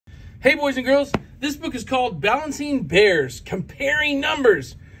Hey boys and girls, this book is called Balancing Bears, Comparing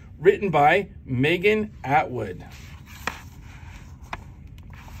Numbers, written by Megan Atwood.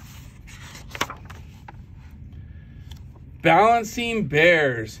 Balancing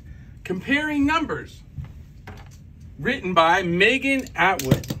Bears, Comparing Numbers, written by Megan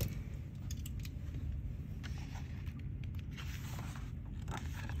Atwood.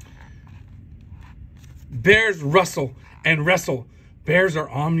 Bears rustle and wrestle. Bears are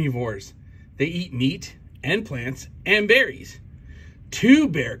omnivores. They eat meat and plants and berries. Two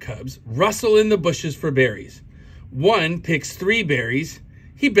bear cubs rustle in the bushes for berries. One picks 3 berries.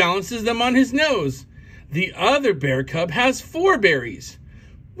 He balances them on his nose. The other bear cub has 4 berries.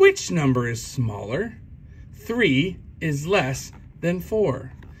 Which number is smaller? 3 is less than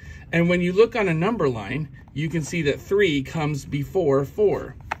 4. And when you look on a number line, you can see that 3 comes before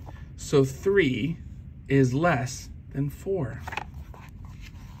 4. So 3 is less than 4.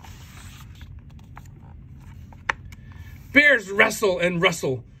 Bears wrestle and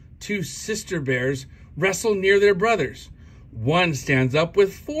rustle. 2 sister bears wrestle near their brothers. One stands up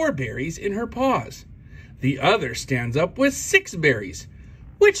with 4 berries in her paws. The other stands up with 6 berries.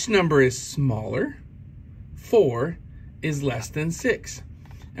 Which number is smaller? 4 is less than 6.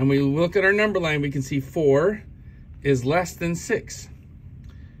 And when we look at our number line, we can see 4 is less than 6.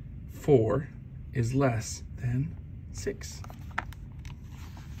 4 is less than 6.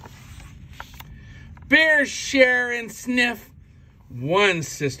 Bears share and sniff. One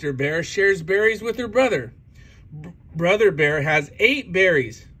sister bear shares berries with her brother. Brother bear has 8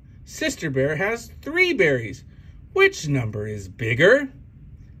 berries. Sister bear has 3 berries. Which number is bigger?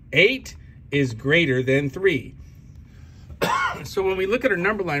 8 is greater than 3. So when we look at our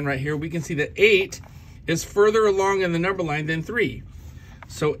number line right here, we can see that 8 is further along in the number line than 3.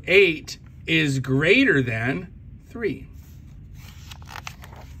 So 8 is greater than 3.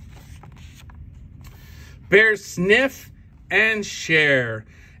 Bears sniff and share.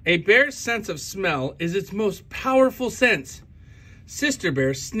 A bear's sense of smell is its most powerful sense. Sister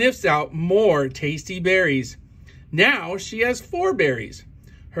bear sniffs out more tasty berries. Now she has 4 berries.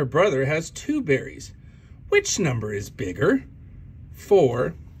 Her brother has 2 berries. Which number is bigger?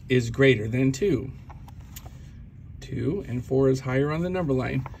 4 is greater than 2. 2 and 4 is higher on the number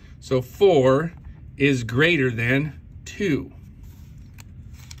line. So 4 is greater than 2.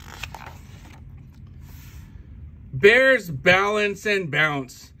 Bears balance and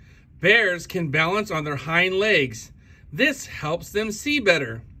bounce. Bears can balance on their hind legs. This helps them see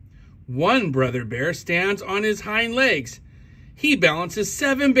better. One brother bear stands on his hind legs. He balances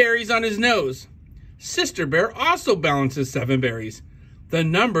 7 berries on his nose. Sister bear also balances 7 berries. The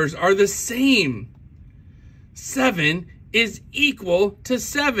numbers are the same. 7 is equal to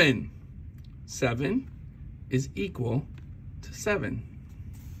 7. 7 is equal to 7.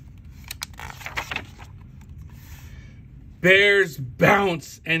 Bears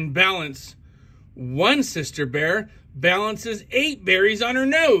bounce and balance. One sister bear balances 8 berries on her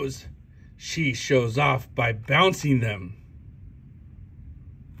nose. She shows off by bouncing them.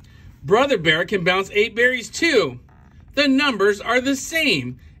 Brother bear can bounce 8 berries too. The numbers are the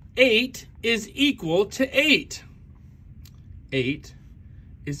same. 8 is equal to 8. 8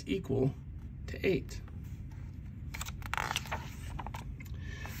 is equal to 8.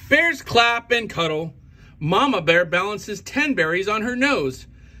 Bears clap and cuddle. Mama bear balances 10 berries on her nose.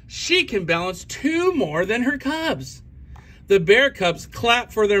 She can balance 2 more than her cubs. The bear cubs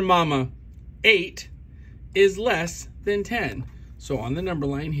clap for their mama. 8 is less than 10. So on the number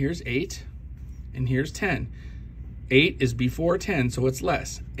line, here's 8 and here's 10. 8 is before 10, so it's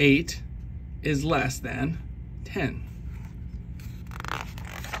less. 8 is less than 10.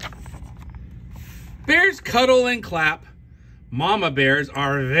 Bears cuddle and clap. Mama bears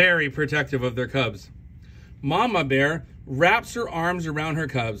are very protective of their cubs. Mama bear wraps her arms around her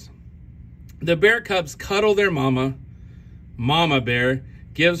cubs. The bear cubs cuddle their mama. Mama bear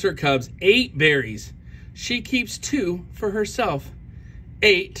gives her cubs 8 berries. She keeps 2 for herself.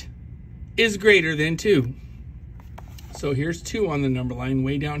 8 is greater than 2. So here's 2 on the number line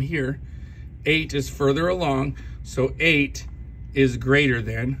way down here. 8 is further along, so 8 is greater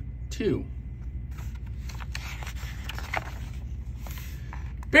than 2.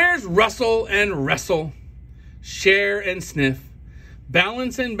 Bears rustle and wrestle. Share and sniff,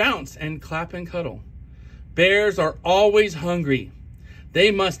 balance and bounce, and clap and cuddle. Bears are always hungry. They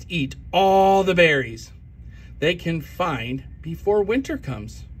must eat all the berries they can find before winter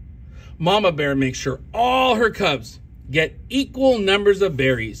comes. Mama bear makes sure all her cubs get equal numbers of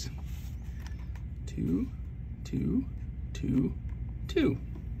berries. 2, 2, 2, 2.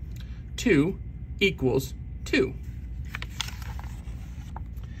 2 equals 2.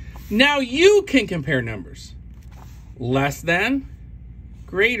 Now you can compare numbers. Less than,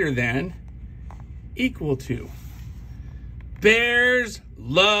 greater than, equal to. Bears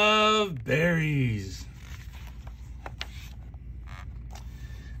love berries.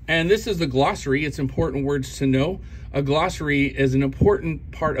 And this is the glossary. It's important words to know. A glossary is an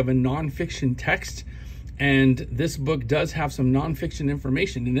important part of a nonfiction text. And this book does have some nonfiction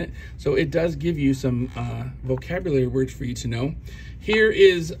information in it. So it does give you some vocabulary words for you to know. Here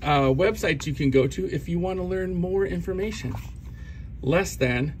is a website you can go to if you want to learn more information. Less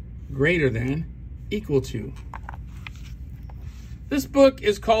than, greater than, equal to. This book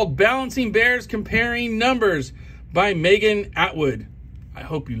is called Balancing Bears Comparing Numbers by Megan Atwood. I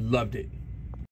hope you loved it.